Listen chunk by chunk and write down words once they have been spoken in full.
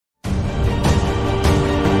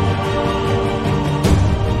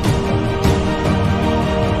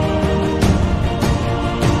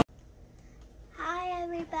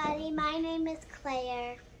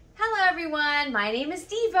Claire. Hello everyone, my name is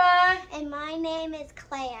Diva. And my name is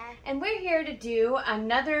Claire. And we're here to do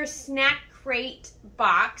another SnackCrate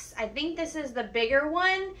box. I think this is the bigger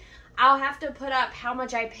one. I'll have to put up how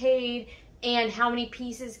much I paid and how many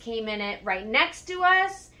pieces came in it right next to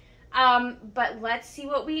us. But let's see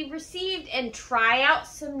what we received and try out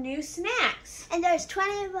some new snacks. And there's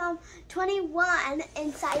 21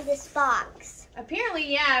 inside this box.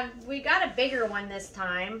 Apparently, yeah, we got a bigger one this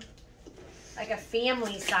time. Like a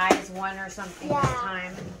family size one or something this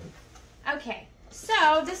time. Okay,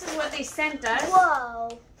 so this is what they sent us.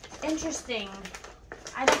 Whoa. Interesting.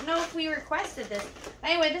 I don't know if we requested this.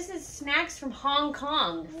 Anyway, this is snacks from Hong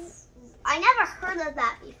Kong. I never heard of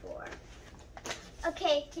that before.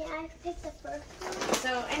 Okay, can I pick the first one?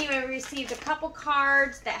 So anyway, we received a couple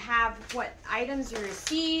cards that have what items you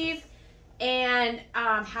receive and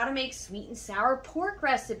how to make sweet and sour pork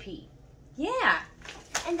recipe. Yeah.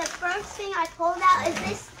 And the first thing I pulled out is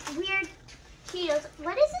this weird Cheetos.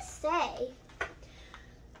 What does it say?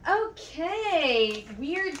 Okay,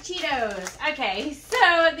 weird Cheetos. Okay,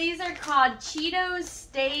 so these are called Cheetos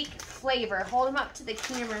Steak Flavor. Hold them up to the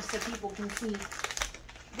camera so people can see.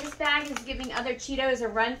 This bag is giving other Cheetos a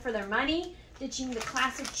run for their money, ditching the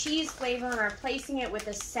classic cheese flavor and replacing it with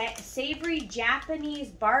a savory Japanese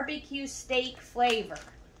barbecue steak flavor.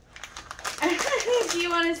 Do you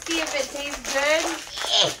want to see if it tastes good?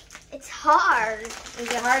 It's hard. Is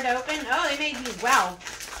it hard to open? Oh, they made these well.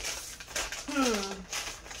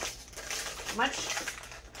 Much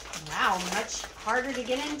harder to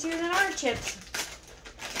get into than our chips.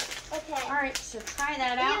 Okay. All right, so try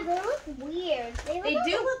that out. Yeah, they look weird. They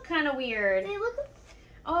do look kind of weird. They look.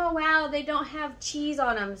 Oh, wow, they don't have cheese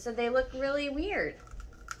on them, so they look really weird.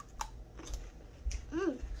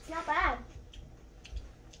 It's not bad.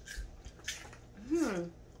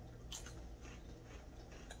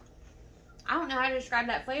 I don't know how to describe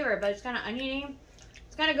that flavor, but it's kind of oniony.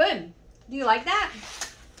 It's kind of good. Do you like that?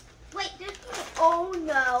 Wait, oh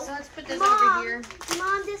no. So let's put this Mom, over here.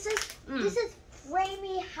 Mom, this is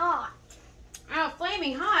flaming hot. Oh,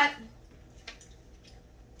 flaming hot.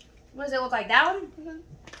 What does it look like? That one?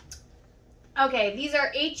 Okay, these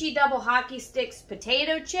are HE double hockey sticks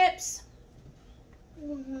potato chips.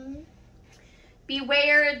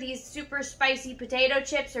 Beware, these super spicy potato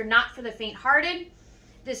chips are not for the faint-hearted.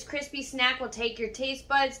 This crispy snack will take your taste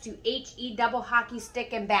buds to HE double hockey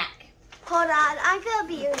stick and back. Hold on, I'm gonna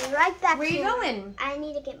be right back. Where are you going? I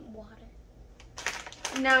need to get water.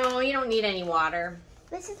 No, you don't need any water.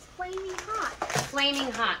 This is flaming hot.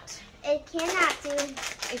 Flaming hot. It cannot do.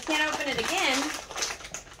 It can't open it again.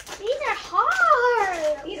 These are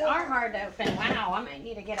hard. These are hard to open. Wow, I might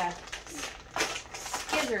need to get a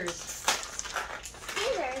scissors.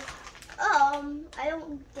 Scissors? I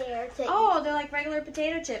don't dare to. Oh, they're like regular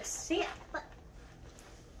potato chips. See? But...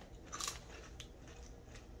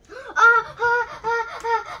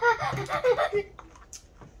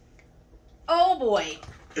 Oh boy.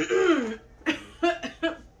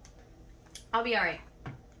 I'll be alright.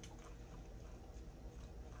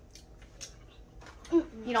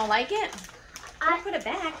 You don't like it? I'll put it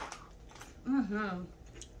back.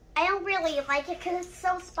 I don't really like it because it's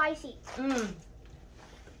so spicy.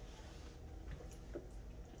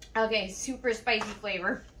 Okay, super spicy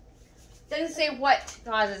flavor. Doesn't say what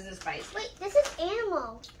causes the spice. Wait, this is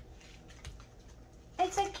animal.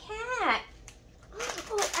 It's a cat.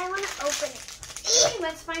 Oh, I want to open it. Okay,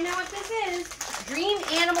 let's find out what this is. Green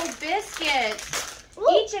animal biscuits. Ooh.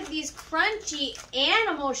 Each of these crunchy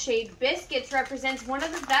animal-shaped biscuits represents one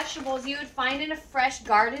of the vegetables you would find in a fresh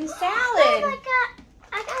garden salad. Oh,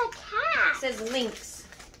 I got a cat. It says lynx.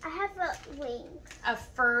 I have a lynx. A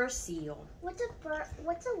fur seal. What's a bird?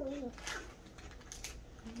 What's a lynx?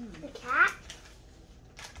 A cat?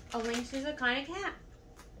 A lynx is a kind of cat.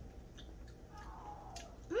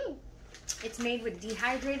 It's made with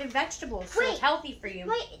dehydrated vegetables, so it's healthy for you.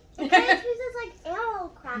 Wait, it kind of uses like animal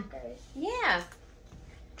crackers. Yeah.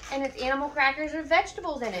 And it's animal crackers with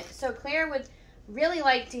vegetables in it. So Claire would really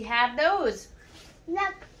like to have those.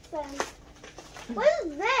 Next one. What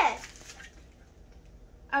is this?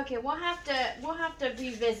 Okay, we'll have to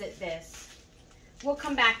revisit this. We'll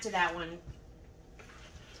come back to that one.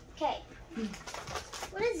 Okay.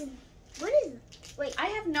 Wait. I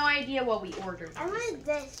have no idea what we ordered. I wanted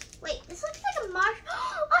this. Wait, this looks like a marsh.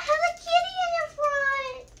 Oh, I have a kitty in the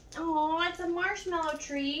front. Oh, it's a marshmallow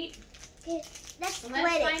treat. Okay, let's split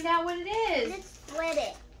Let's it. find out what it is. Let's split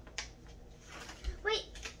it. Wait.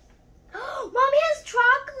 Oh, Mommy has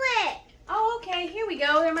chocolate. Oh, okay. Here we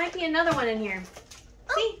go. There might be another one in here.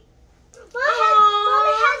 See?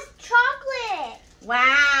 Mommy has chocolate.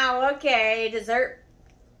 Wow. Okay. Dessert.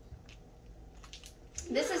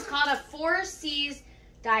 This is called a Four Seas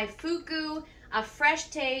Daifuku, a fresh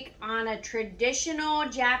take on a traditional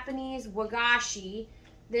Japanese wagashi.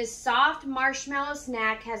 This soft marshmallow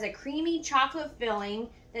snack has a creamy chocolate filling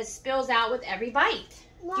that spills out with every bite.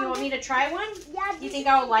 Mom, do you want me to try one? Yeah. You think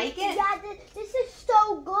I'll like it? Yeah, this is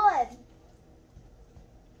so good.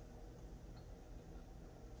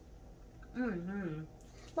 Mm-hmm.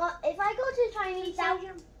 Mom, if I go to Chinese,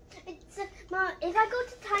 Mom, if I go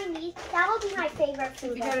to Chinese, that will be my favorite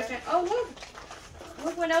food ever. Oh, look.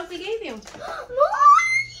 Look what else we gave you.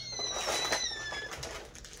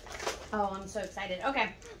 Oh, I'm so excited.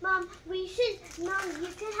 Okay. Mom, Mom, you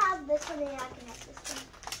can have this one and I can have this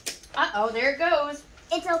one. Uh-oh, there it goes.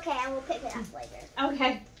 It's okay, I will pick it up later.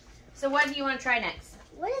 Okay. So what do you want to try next?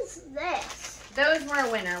 What is this? Those were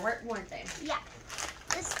a winner, weren't they? Yeah.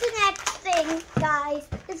 This is the next thing, guys.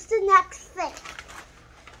 It's the next thing.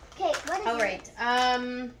 Okay, what is it? All right.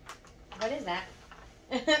 What is that?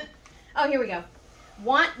 Oh, here we go.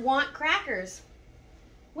 Want crackers.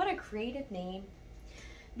 What a creative name.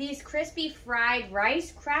 These crispy fried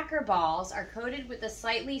rice cracker balls are coated with a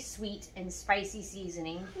slightly sweet and spicy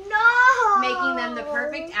seasoning, No! making them the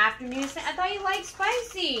perfect afternoon snack. I thought you liked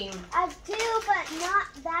spicy. I do, but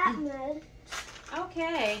not that much.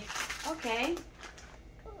 Okay. Okay.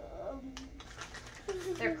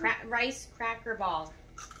 They're rice cracker balls.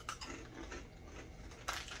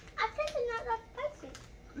 I think they're not that spicy.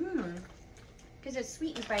 Because it's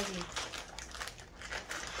sweet and spicy.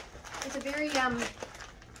 It's a very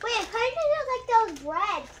Wait, it kind of feels like those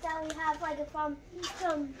breads that we have, like from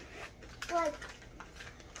some, like.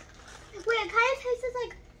 Wait, it kind of tastes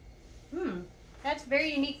like. That's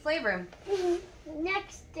very unique flavor.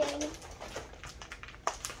 Next thing.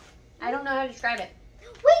 I don't know how to describe it.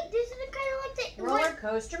 Wait, this is kind of like the Roller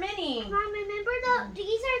Coaster Mini. Mom, remember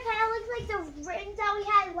these are kind of like the rings that we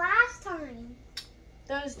had last time.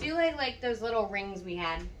 Those do like those little rings we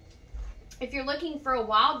had. If you're looking for a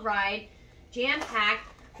wild ride, jam-packed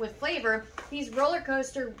with flavor, these roller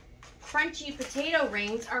coaster crunchy potato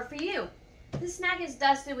rings are for you. This snack is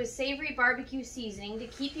dusted with savory barbecue seasoning to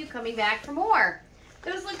keep you coming back for more.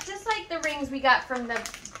 Those look just like the rings we got from the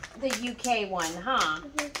UK one, huh?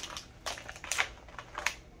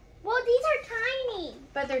 Well, these are tiny.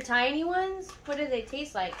 But they're tiny ones? What do they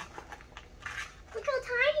taste like? Look how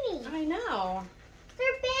tiny. I know.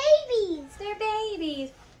 They're babies. They're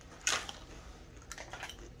babies.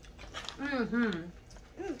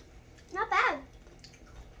 Not bad.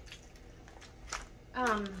 I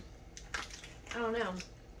don't know.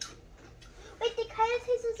 Wait, they kind of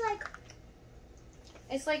taste like.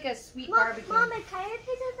 It's like a sweet Mom, barbecue. Mom, it kind of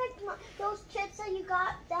tastes like those chips that you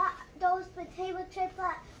got, those potato chips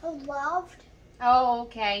that I loved. Oh,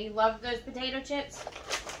 okay. You love those potato chips?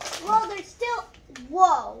 Well, they're still,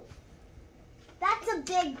 whoa. That's a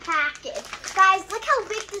big package. Guys, look how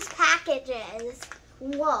big this package is.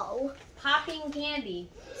 Whoa. Popping candy.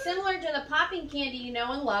 Similar to the popping candy you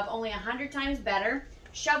know and love, only 100 times better.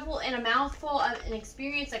 Shovel in a mouthful and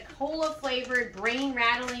experience a cola-flavored,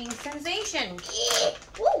 brain-rattling sensation.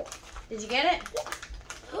 Ooh. Did you get it?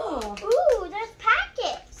 Ooh. Ooh, there's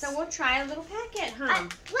packets. So we'll try a little packet, huh?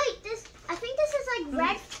 Wait, I think this is like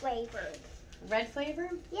red flavored. Red flavor?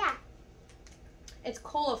 Yeah. It's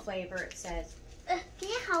cola flavor, it says. Can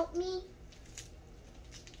you help me?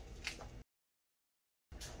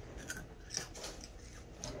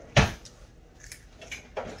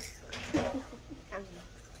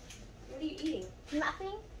 What are you eating?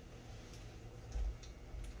 Nothing.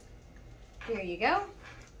 Here you go.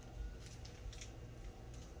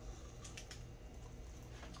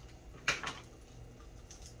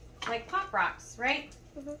 Like Pop Rocks, right?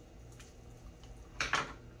 Mm-hmm.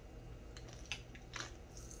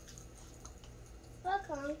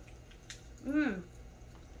 Welcome.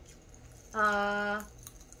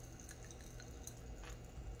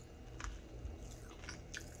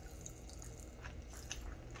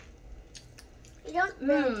 You don't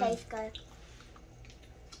really taste good.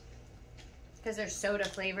 Because they're soda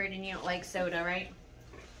flavored and you don't like soda, right?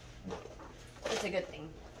 It's a good thing.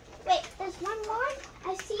 Wait, there's one more.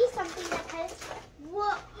 I see something that kind of.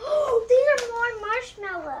 Whoa! These are more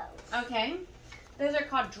marshmallows. Okay. Those are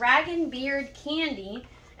called Dragon Beard Candy,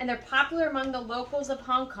 and they're popular among the locals of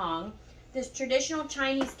Hong Kong. This traditional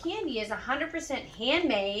Chinese candy is 100%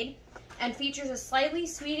 handmade and features a slightly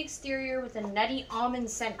sweet exterior with a nutty almond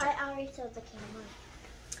center. I already showed the camera.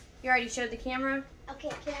 You already showed the camera?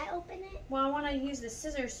 Okay, can I open it? Well, I want to use the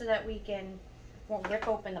scissors so that we won't rip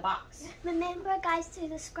open the box. Remember, guys, to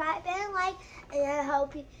subscribe and like, and I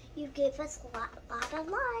hope you give us a lot of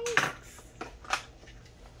likes.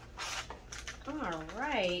 All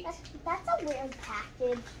right. That's a weird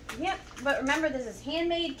package. Yep, but remember this is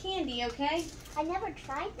handmade candy, okay? I never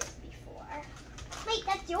tried this before. Wait,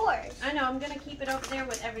 that's yours. I know, I'm gonna keep it over there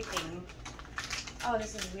with everything. Oh,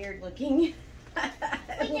 this is weird looking. Wait,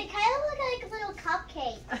 they kind of look like little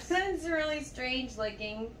cupcakes. It's really strange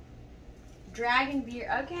looking. Dragon beer,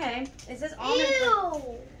 okay. Is this almond?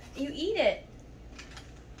 Ew! You eat it.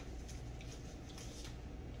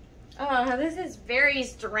 Oh, this is very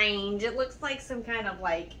strange. It looks like some kind of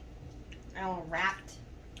like, I don't know, wrapped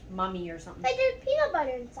mummy or something. Like there's peanut butter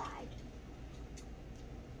inside.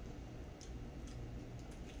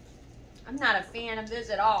 I'm not a fan of this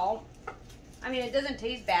at all. I mean, it doesn't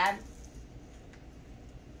taste bad.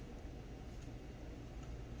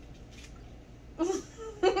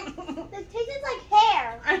 It tastes like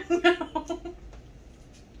hair. I know.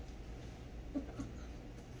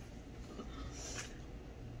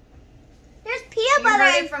 There's peanut You butter.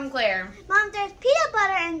 heard it from Claire. Mom, there's peanut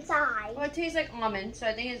butter inside. Well, it tastes like almond, so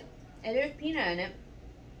I think there's peanut in it.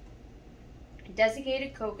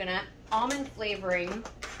 Desiccated coconut, almond flavoring,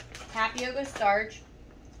 tapioca starch.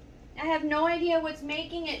 I have no idea what's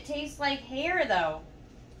making it taste like hair, though.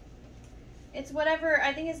 It's whatever,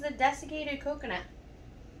 I think it's the desiccated coconut.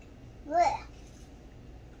 Blech.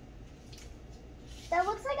 That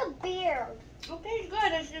looks like a beard. It tastes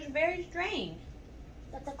good, it's just very strange.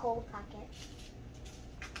 That's a cold packet.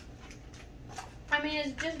 I mean,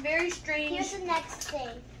 it's just very strange. Here's the next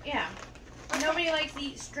thing. Yeah. Nobody likes to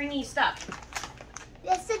eat stringy stuff.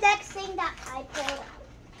 This is the next thing that I pulled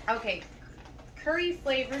out. Okay. Curry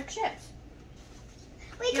flavored chips.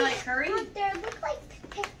 Wait, Do you like curry? They look like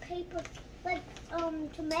paper, like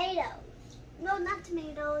tomatoes. No, not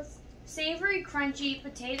tomatoes. Savory, crunchy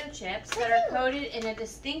potato chips that are coated in a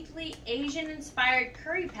distinctly Asian-inspired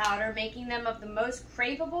curry powder, making them of the most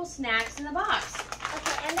craveable snacks in the box.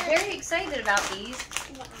 Okay, and then Very excited about these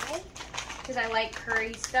why? because I like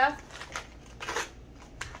curry stuff.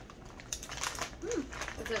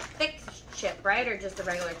 It's a thick chip, right, or just a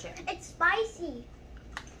regular chip? It's spicy.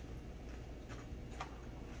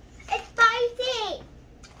 It's spicy.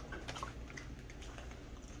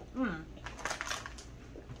 Mmm.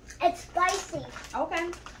 It's spicy.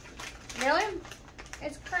 Okay. Really?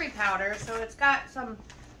 It's curry powder, so it's got some.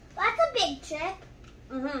 That's a big chip.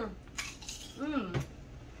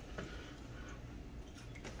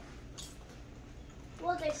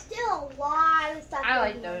 Well, there's still a lot of stuff. I in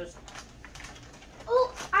like here. those.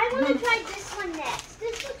 Oh, I want to try this one next.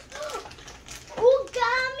 This looks. Oh,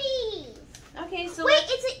 gummies. Okay, so Wait,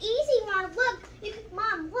 it's an easy one. Look,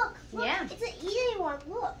 Mom, look. Yeah. It's an easy one.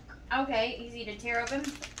 Look. Okay, easy to tear open.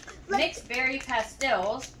 Look. Mixed berry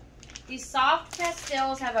pastils. These soft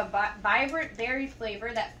pastils have a vibrant berry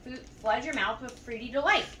flavor that floods your mouth with fruity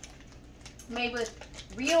delight. Made with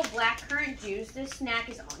real blackcurrant juice, this snack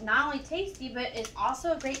is not only tasty, but is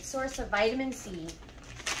also a great source of vitamin C.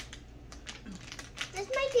 This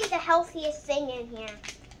might be the healthiest thing in here.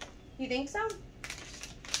 You think so?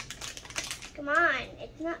 Come on,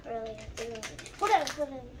 it's not really a thing. Hold on.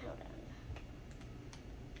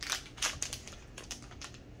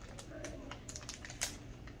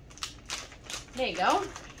 There you go.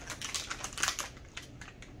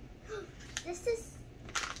 This is.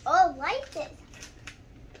 Oh, I like this.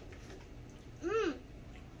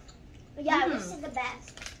 Yeah, this is the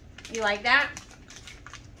best. You like that?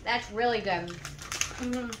 That's really good.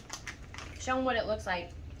 Show them what it looks like.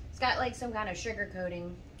 It's got like some kind of sugar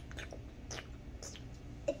coating.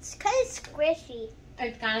 It's kind of squishy.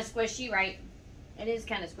 It's kind of squishy, right? It is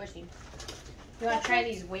kind of squishy. You want to try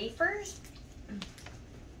these wafers?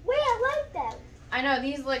 Wait, I like them. I know,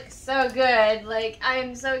 these look so good. Like,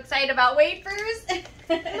 I'm so excited about wafers.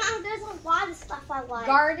 Mom, there's a lot of stuff I like.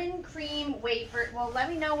 Garden cream wafer. Well, let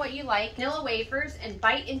me know what you like. Vanilla wafers and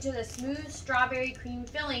bite into the smooth strawberry cream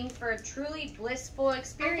filling for a truly blissful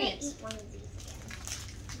experience. I'm gonna eat one of these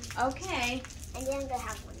again. Okay. And then I'm gonna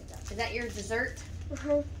have one of those. Is that your dessert?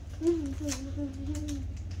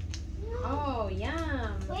 Oh,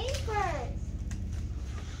 yum. Wafers.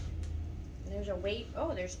 There's a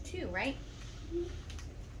oh, there's two, right?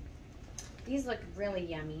 These look really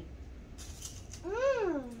yummy.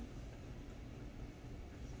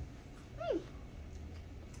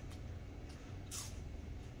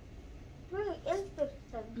 Really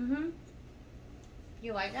interesting.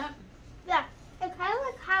 You like that? Yeah, it kind of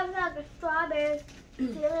like has like a strawberry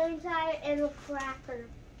filling inside and a cracker.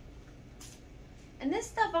 And this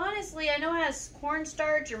stuff, honestly, I know it has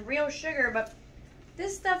cornstarch and real sugar, but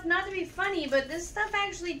this stuff, not to be funny, but this stuff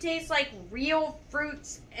actually tastes like real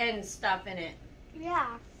fruits and stuff in it.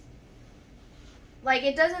 Yeah. Like,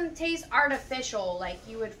 it doesn't taste artificial like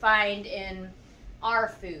you would find in our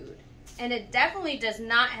food. And it definitely does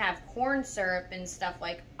not have corn syrup and stuff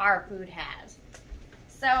like our food has.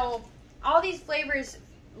 So all these flavors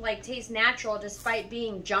like taste natural despite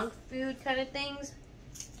being junk food kind of things.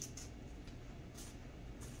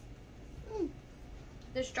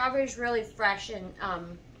 The strawberry is really fresh and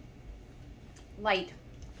light.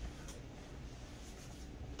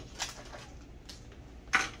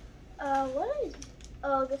 What is?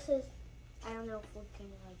 Oh, this is. I don't know if we can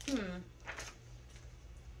like.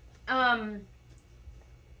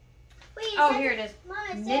 Wait. Oh, here it is.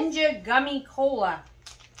 Mom, Ninja Gummy Cola.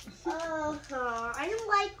 I don't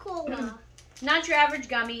like cola. Not your average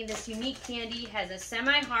gummy. This unique candy has a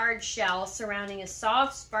semi-hard shell surrounding a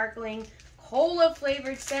soft, sparkling,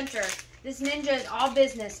 cola-flavored center. This Ninja is all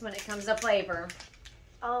business when it comes to flavor.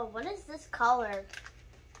 Oh, what is this color?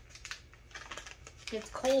 It's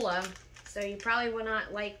cola, so you probably will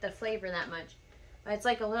not like the flavor that much. But it's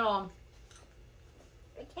like a little...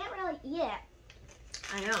 I can't really eat it.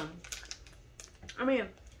 I know. I mean...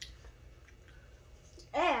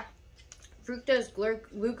 Yeah. Fructose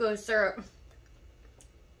glucose syrup.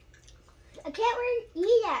 I can't really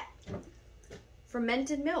eat it.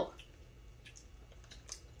 Fermented milk.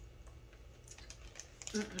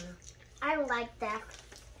 I don't like that.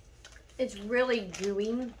 It's really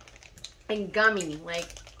gooey and gummy.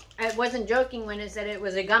 Like, I wasn't joking when I said it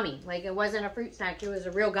was a gummy. Like, it wasn't a fruit snack. It was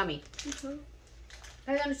a real gummy.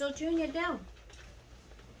 And I'm still chewing it down.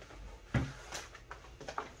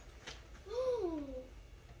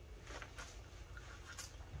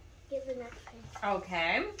 Give the next piece.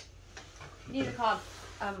 Okay. These are called,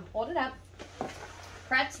 hold it up,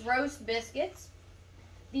 Pretz Roast Biscuits.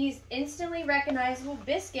 These instantly recognizable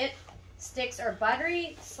biscuit sticks are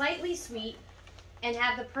buttery, slightly sweet, and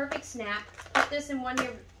have the perfect snap. Put this in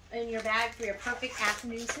your bag for your perfect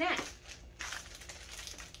afternoon snack.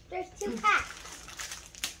 There's 2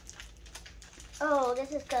 packs. Oh,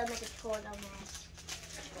 this is gonna make a total mess.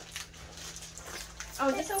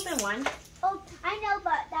 Oh, just open one. Oh, I know,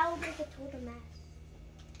 but that will make a total mess.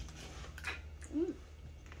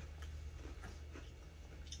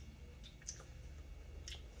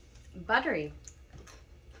 Buttery.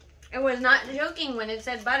 It was not joking when it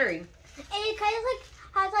said buttery. And it kind of like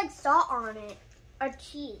has like salt on it or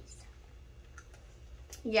cheese.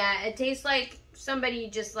 Yeah, it tastes like somebody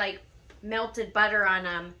just like melted butter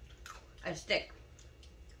on a stick.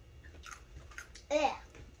 Yeah.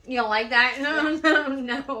 You don't like that? No,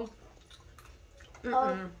 no.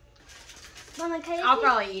 Mama, I'll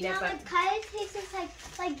probably eat it, but it kind of tastes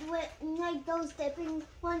like those dipping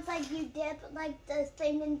ones, like you dip like the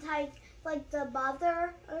thing inside like the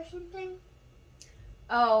butter or something.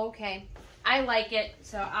 oh, okay. I like it,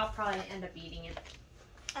 so I'll probably end up eating it.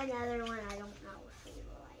 Another one I don't know what they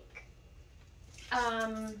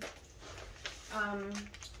like.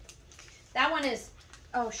 That one is.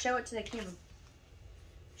 Oh, show it to the camera.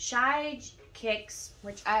 Shy Kicks,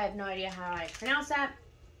 which I have no idea how I pronounce that.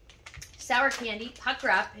 Sour candy, pucker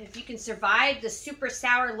up. If you can survive the super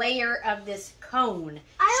sour layer of this cone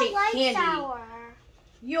I don't shaped like candy, sour.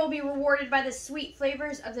 you'll be rewarded by the sweet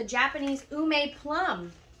flavors of the Japanese ume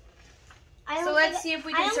plum. So let's see if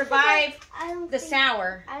we can survive the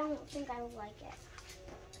sour. I don't think I would like it.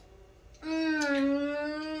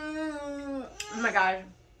 Oh my god.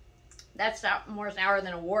 That's more sour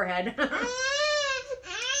than a warhead.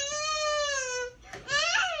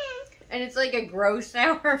 And it's like a gross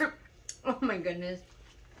sour. Oh my goodness.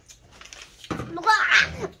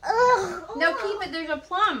 No, keep it. There's a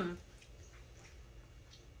plum.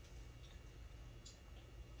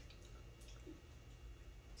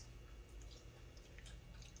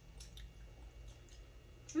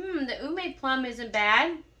 The ume plum isn't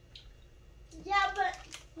bad. Yeah, but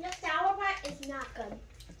the sour part is not good.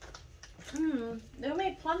 The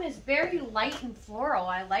ume plum is very light and floral.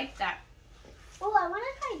 I like that. Oh, I want to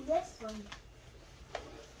try this one.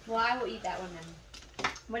 Well, I will eat that one then.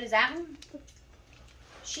 What is that one?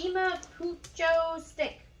 Shima Pucho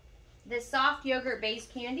Stick. This soft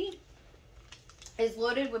yogurt-based candy is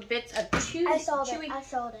loaded with bits of chewy,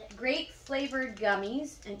 grape-flavored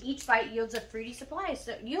gummies, and each bite yields a fruity supply.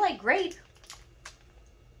 So you like grape?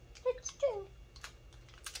 It's true.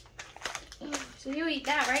 So you eat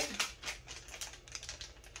that, right?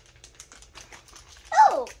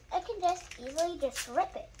 Oh, I can just easily just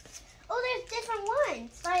rip it. Oh, there's different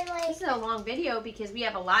ones. Like This is a long video because we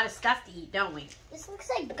have a lot of stuff to eat, don't we? This looks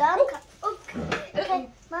like gum. Okay,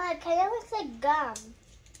 Mama, it kind of looks like gum.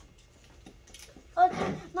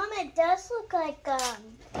 Okay, Mama, it does look like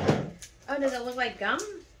gum. Oh, does it look like gum?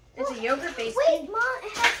 It's a yogurt-based candy. Wait, Mom,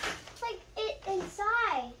 it has like it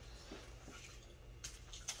inside.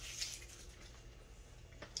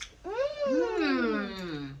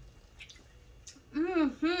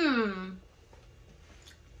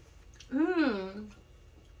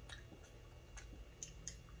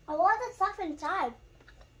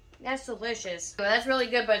 That's delicious. So that's really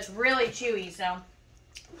good, but it's really chewy, so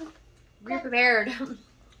be prepared.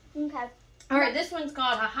 Okay. All right, this one's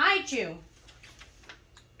called a high chew.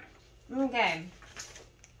 Okay.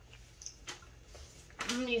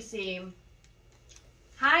 Let me see.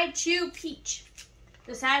 High chew peach.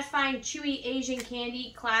 The satisfying chewy Asian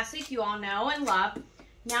candy classic you all know and love.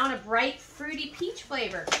 Now in a bright fruity peach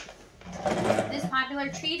flavor. This popular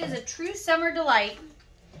treat is a true summer delight.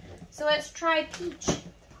 So let's try peach.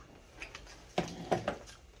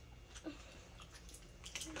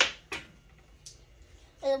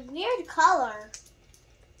 A weird color.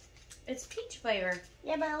 It's peach flavor.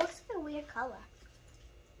 Yeah, but it looks like a weird color.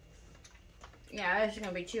 Yeah, it's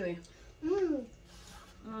gonna be chewy. Mmm.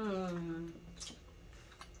 Mmm.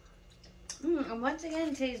 Mmm. And once again,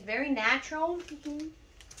 it tastes very natural. Mm-hmm.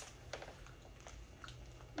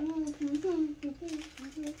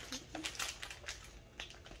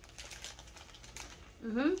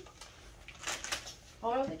 Mm-hmm.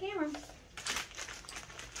 Hold up the camera.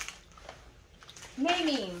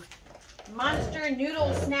 Naming Monster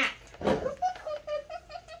Noodle Snack.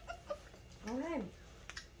 Okay.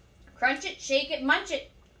 Crunch it, shake it, munch it.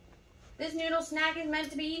 This noodle snack is meant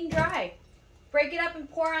to be eaten dry. Break it up and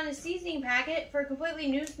pour on the seasoning packet for a completely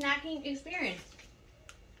new snacking experience.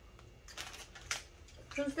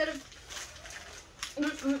 So instead of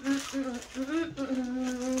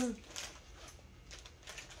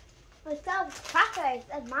It's got crackers,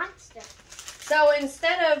 a monster. So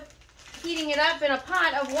instead of heating it up in a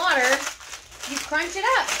pot of water, you crunch it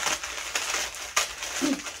up.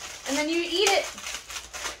 And then you eat it.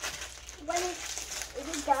 When is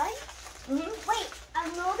it done? Mm-hmm. Wait, I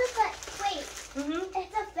noticed that. Wait, Mm-hmm.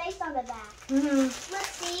 it's a face on the back. Mm-hmm. Let's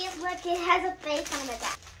see. Look, it has a face on the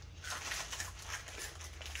back.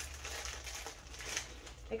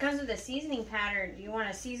 It comes with a seasoning pattern. Do you want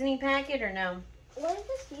a seasoning packet or no? What is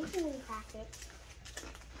the seasoning packet?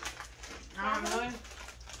 I don't know.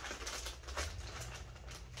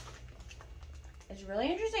 It's really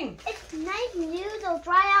interesting. It's nice noodle,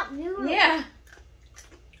 dry out noodles. Yeah.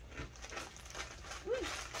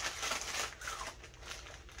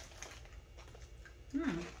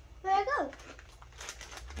 There I go.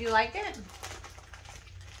 You like it?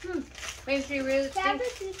 Makes me really Can I have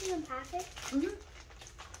think. the seasoning packet? Mm-hmm.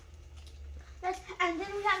 And then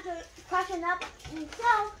we have to crush it up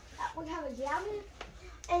until we have a yummy.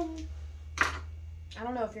 And I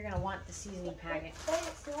don't know if you're gonna want the seasoning packet. what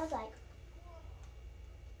it smells like.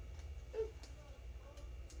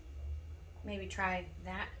 Maybe try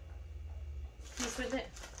that piece with it.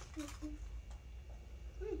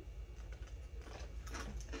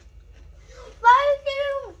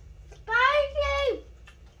 Spicy! Spicy!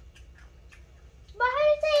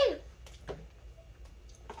 Spicy!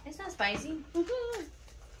 It's not spicy.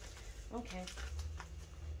 Okay.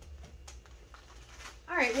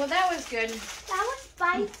 All right. Well, that was good. That was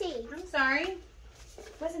spicy. I'm sorry.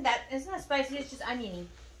 Wasn't that? It's not spicy. It's just oniony.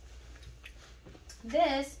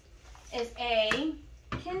 This is a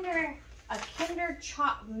Kinder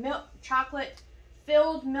chocolate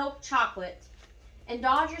filled milk chocolate.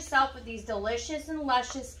 Indulge yourself with these delicious and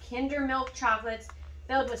luscious Kinder milk chocolates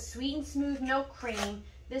filled with sweet and smooth milk cream.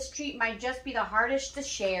 This treat might just be the hardest to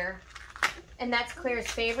share. And that's Claire's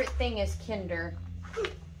favorite thing is Kinder.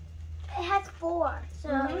 It has 4,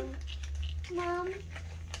 so Mom,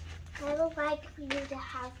 I would like for you to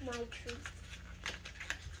have my treat.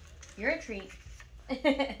 You're a treat.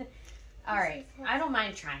 All right, I don't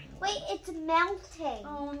mind trying. Wait, it's melting.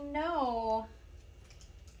 Oh no.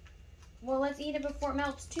 Well, let's eat it before it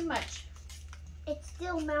melts too much. It's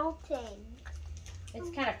still melting.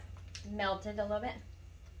 It's kind of melted a little bit.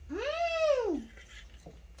 Mmm.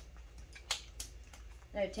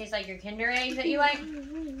 Does it taste like your Kinder eggs that you like?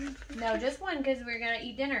 No, just one because we're going to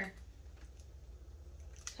eat dinner.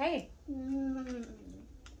 Hey, no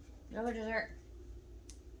dessert.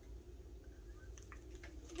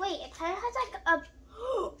 Wait, it kind of has like a...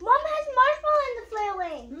 Mom has marshmallow in the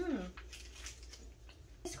filling.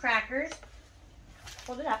 These crackers,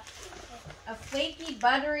 hold it up. A flaky,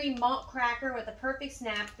 buttery malt cracker with a perfect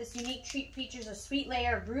snap. This unique treat features a sweet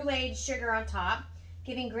layer of brulee sugar on top,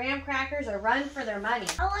 giving graham crackers a run for their money.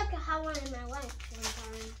 I like to have one in my lunch one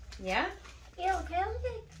time. Yeah? Ew, okay,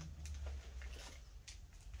 okay.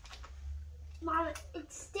 Mom,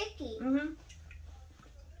 it's sticky.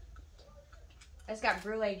 It's got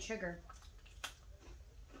brulee sugar.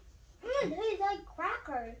 It tastes like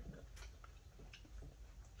crackers.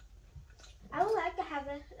 I would like to have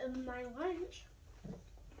it in my lunch.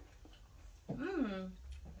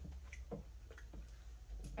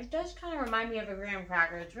 It does kind of remind me of a graham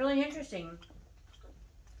cracker. It's really interesting.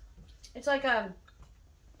 It's like a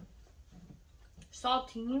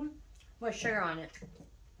saltine with sugar on it.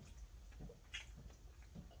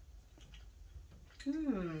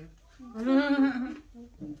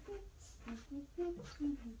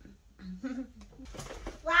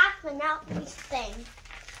 Last but not least thing.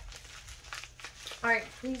 Alright,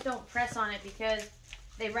 please don't press on it because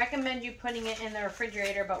they recommend you putting it in the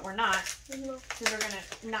refrigerator, but we're not. Because we're going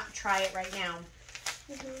to not try it right now.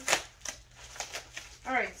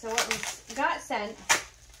 Alright, so what we got sent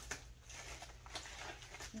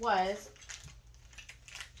was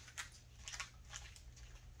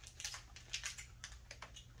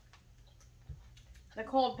the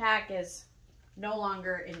cold pack is no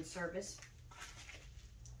longer in service.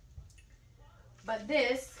 But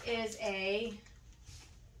this is a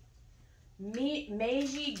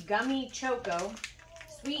Meiji Gummy Choco.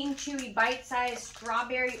 Sweet and chewy bite-sized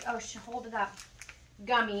strawberry, hold it up,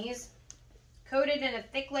 gummies. Coated in a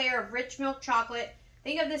thick layer of rich milk chocolate.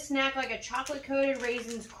 Think of this snack like a chocolate-coated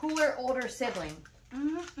raisin's cooler older sibling. Wait,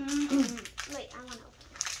 I want to open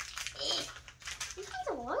it. This one's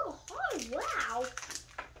a little hard. Wow.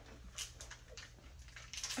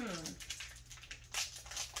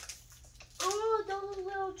 Oh, those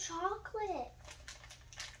little chocolate.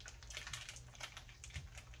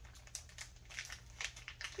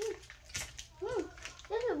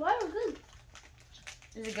 This is very good.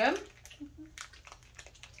 Is it good?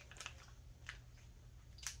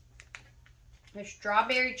 They're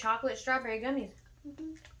strawberry, chocolate strawberry gummies.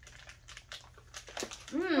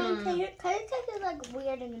 Kind of tastes like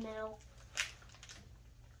weird in the middle.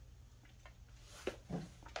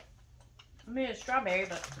 I mean, it's strawberry,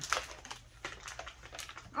 but...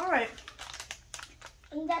 Alright.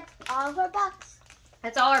 And that's all of our box.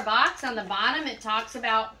 That's all our box. On the bottom, it talks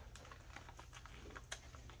about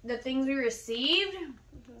the things we received.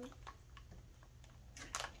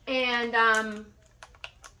 And,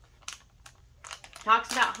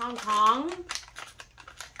 talks about Hong Kong.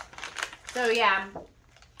 So, yeah.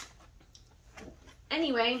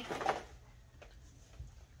 Anyway,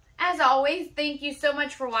 as always, thank you so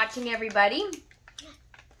much for watching, everybody.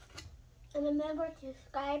 And remember to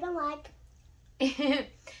subscribe and like.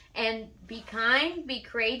 And be kind, be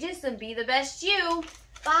courageous, and be the best you.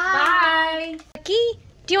 Bye. Bye. Becky,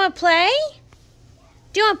 do you want to play?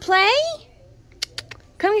 Do you want to play?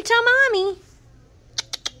 Come here, tell Mommy.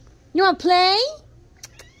 You want to play?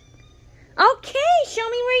 Okay, show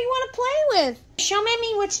me where you want to play with. Show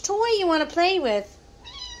Mommy which toy you want to play with.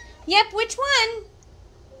 Yep, which one?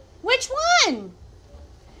 Which one?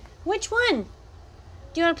 Which one?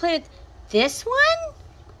 Do you want to play with this one?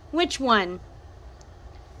 Which one?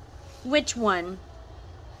 Which one?